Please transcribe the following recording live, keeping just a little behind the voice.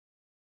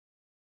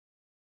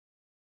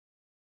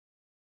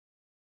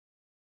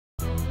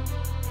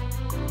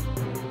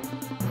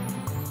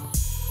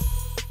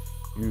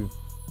You're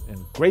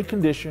in great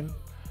condition.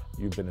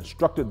 You've been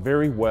instructed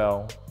very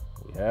well.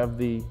 We have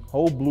the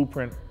whole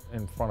blueprint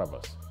in front of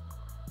us.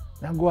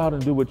 Now go out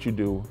and do what you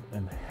do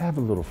and have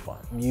a little fun.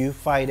 You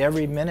fight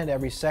every minute,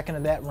 every second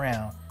of that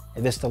round,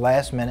 if it's the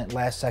last minute,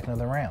 last second of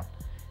the round.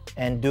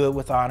 And do it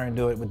with honor and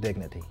do it with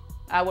dignity.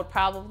 I would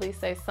probably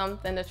say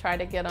something to try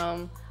to get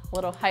them a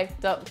little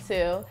hyped up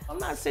too. I'm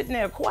not sitting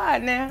there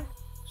quiet now.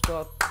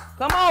 So,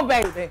 come on,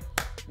 baby.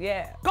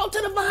 Yeah. Go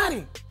to the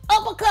body.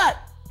 Uppercut.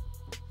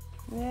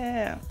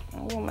 Yeah, I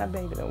want my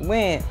baby to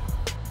win.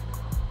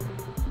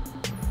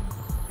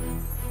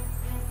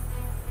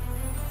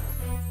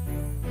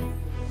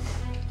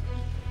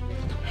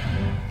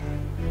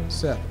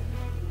 Seth,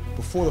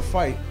 before the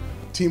fight,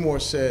 Timur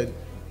said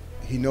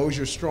he knows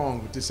you're strong,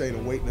 but this ain't a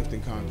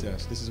weightlifting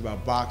contest. This is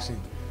about boxing,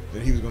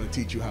 that he was going to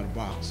teach you how to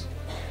box.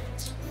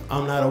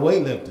 I'm not a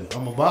weightlifter,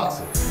 I'm a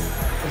boxer.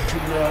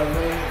 You know what I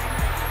mean?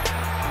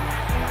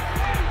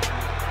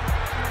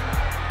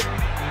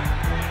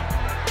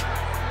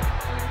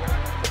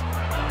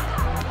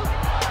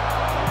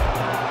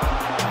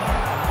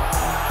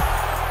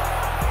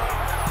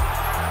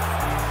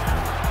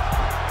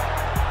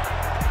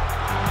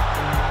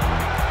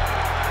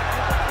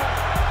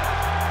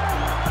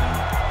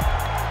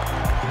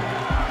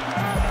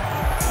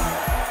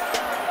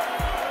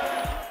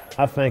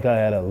 I think I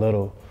had a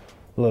little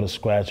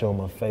scratch on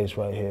my face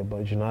right here,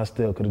 but you know, I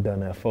still could have done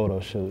that photo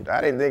shoot.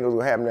 I didn't think it was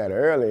gonna happen that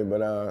early,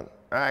 but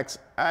I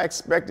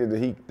expected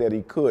that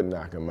he could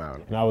knock him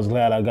out. And I was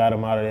glad I got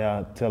him out of there.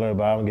 I tell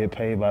everybody I don't get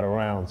paid by the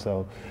round,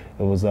 so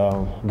it was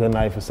a good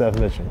night for Seth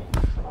Mitchell.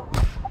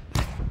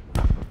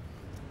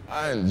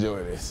 I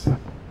enjoy this.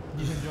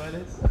 You enjoy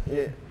this?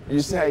 Yeah. You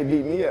see how he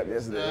beat me up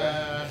yesterday,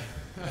 right?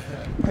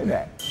 Look at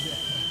that.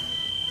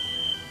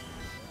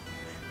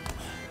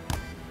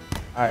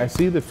 I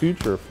see the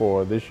future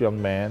for this young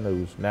man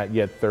who's not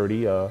yet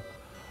 30,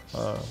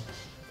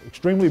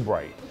 extremely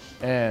bright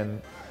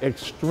and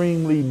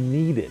extremely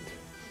needed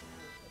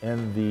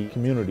in the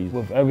community.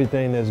 With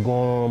everything that's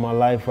going on in my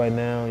life right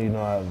now, you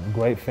know, I have a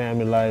great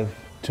family life,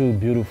 2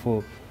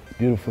 beautiful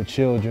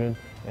children,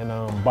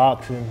 and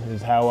boxing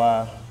is how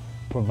I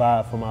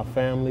provide for my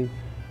family,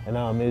 and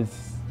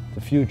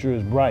the future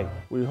is bright.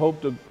 We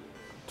hope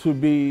to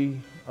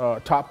be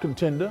a top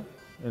contender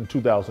in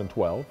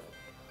 2012.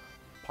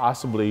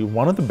 Possibly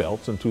one of the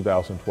belts in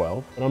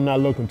 2012. And I'm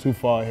not looking too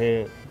far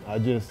ahead.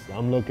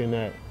 I'm looking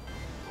at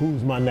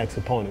who's my next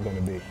opponent going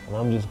to be. And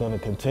I'm just going to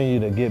continue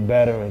to get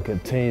better and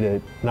continue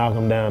to knock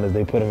them down as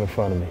they put them in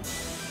front of me.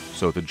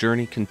 So the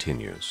journey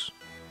continues.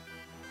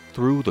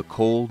 Through the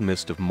cold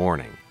mist of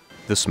morning,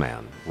 this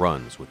man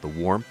runs with the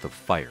warmth of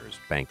fires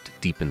banked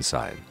deep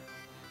inside.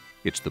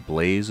 It's the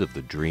blaze of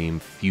the dream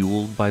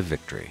fueled by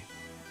victory.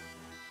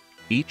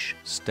 Each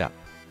step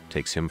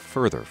takes him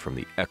further from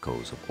the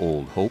echoes of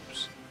old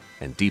hopes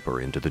and deeper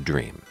into the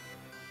dream,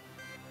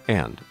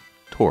 and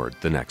toward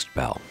the next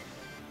bell.